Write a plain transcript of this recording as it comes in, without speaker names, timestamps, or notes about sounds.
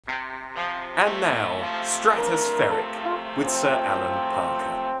And now, Stratospheric with Sir Alan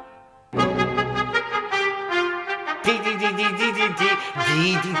Parker.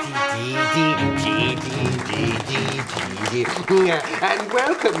 And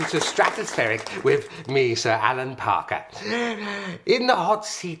welcome to Stratospheric with me, Sir Alan Parker. In the hot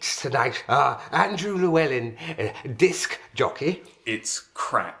seats tonight are Andrew Llewellyn, disc jockey. It's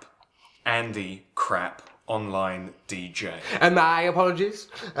crap. Andy Crap, online DJ. And my apologies.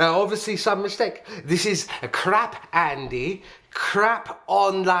 Obviously some mistake. This is Crap Andy, Crap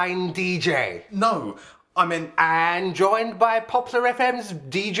online DJ. No, I meant... And joined by Poplar FM's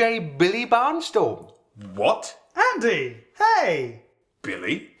DJ Billy Barnstorm. What? Andy, hey!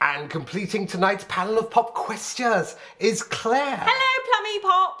 Billy? And completing tonight's panel of pop questions is Claire. Hello, Plummy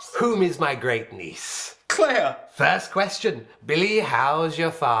Pops. Whom is my great niece. Claire! First question. Billy, how's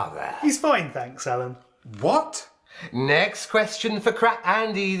your father? He's fine, thanks, Alan. What? Next question for Crap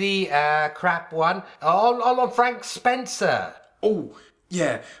Andy, the crap one, on Frank Spencer. Oh,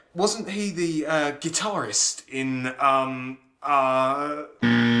 yeah. Wasn't he the guitarist in,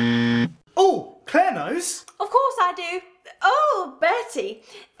 Oh, Claire knows. Of course I do. Oh, Bertie.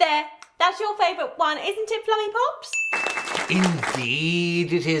 There, that's your favourite one, isn't it, Plummy Pops?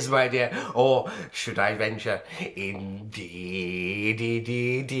 Indeed it is, my dear. Or should I venture, indeed.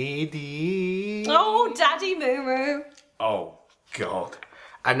 Oh, Daddy Moo Moo. Oh, God.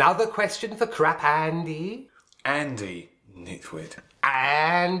 Another question for Crap Andy. Andy Nitwit.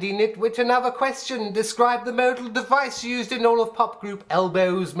 Andy Nitwit, another question. Describe the modal device used in all of pop group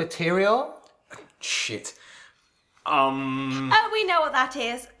Elbow's material. Shit. Oh, we know what that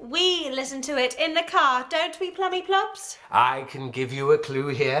is. We listen to it in the car, don't we, Plummy Plops? I can give you a clue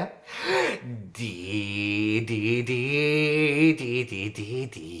here.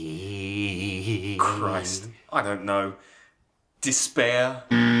 Christ. I don't know. Despair.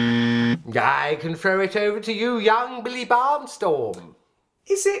 I can throw it over to you, young Billy Barnstorm.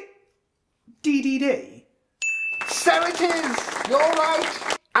 Is it DDD? So it is. You're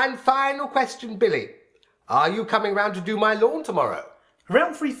right. And final question, Billy. Are you coming round to do my lawn tomorrow?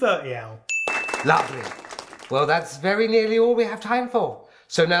 Around 3:30, Al. Lovely. Well, that's very nearly all we have time for.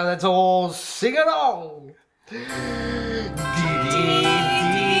 So now let's all sing along.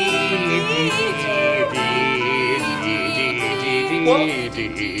 What?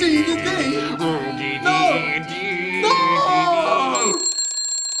 DDD? No!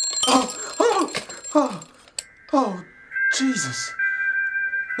 Oh, Jesus.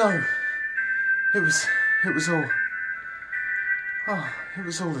 No. It was all... Oh, it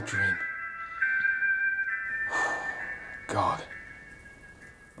was all a dream. God.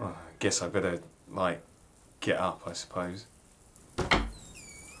 Oh, I guess I better, get up, I suppose.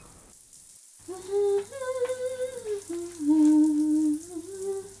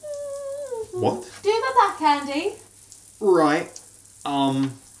 What? Do the back, Andy. Right.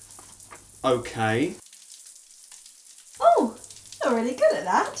 Okay. Oh, you're really good at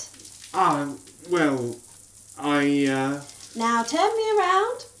that. Well, Now turn me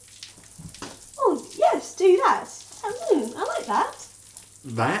around. Oh, yes, do that. I like that.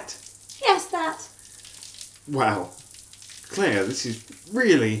 That? Yes, that. Wow. Claire, this is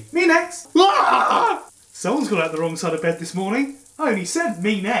really... Me next. Ah! Someone's got out the wrong side of bed this morning. I only said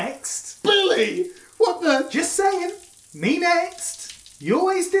me next. Billy! What the... Just saying. Me next. You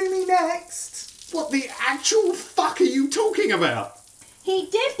always do me next. What the actual fuck are you talking about? He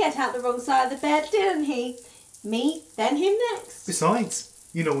did get out the wrong side of the bed, didn't he? Me, then him next. Besides,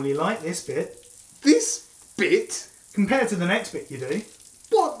 you normally like this bit. This bit? Compared to the next bit you do.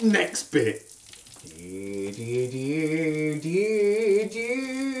 What next bit?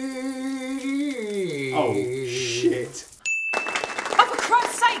 Oh, shit. Oh, for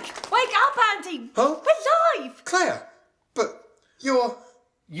Christ's sake! Wake up, Andy! Huh? We're live! Claire, but you're...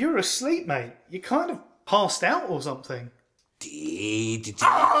 You're asleep, mate. You kind of passed out or something.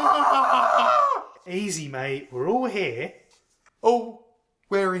 Easy, mate. We're all here. All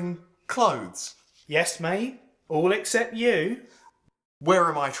wearing clothes. Yes, mate. All except you. Where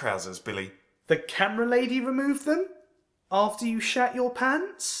are my trousers, Billy? The camera lady removed them after you shat your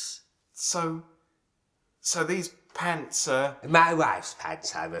pants. So these pants are... My wife's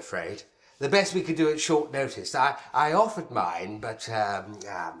pants, I'm afraid. The best we could do at short notice. I offered mine, but,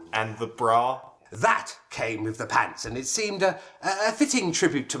 And the bra? that came with the pants, and it seemed a fitting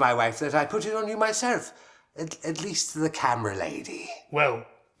tribute to my wife that I put it on you myself. At least the camera lady. Well,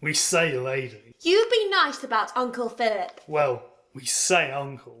 we say lady. You be nice about Uncle Philip. Well, we say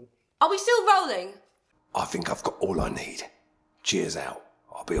uncle. Are we still rolling? I think I've got all I need. Cheers out.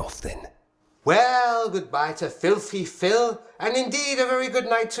 I'll be off then. Well, goodbye to Filthy Phil, and indeed a very good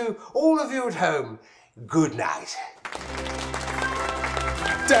night to all of you at home. Good night.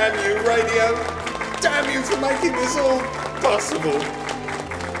 Damn you, radio! Damn you for making this all possible!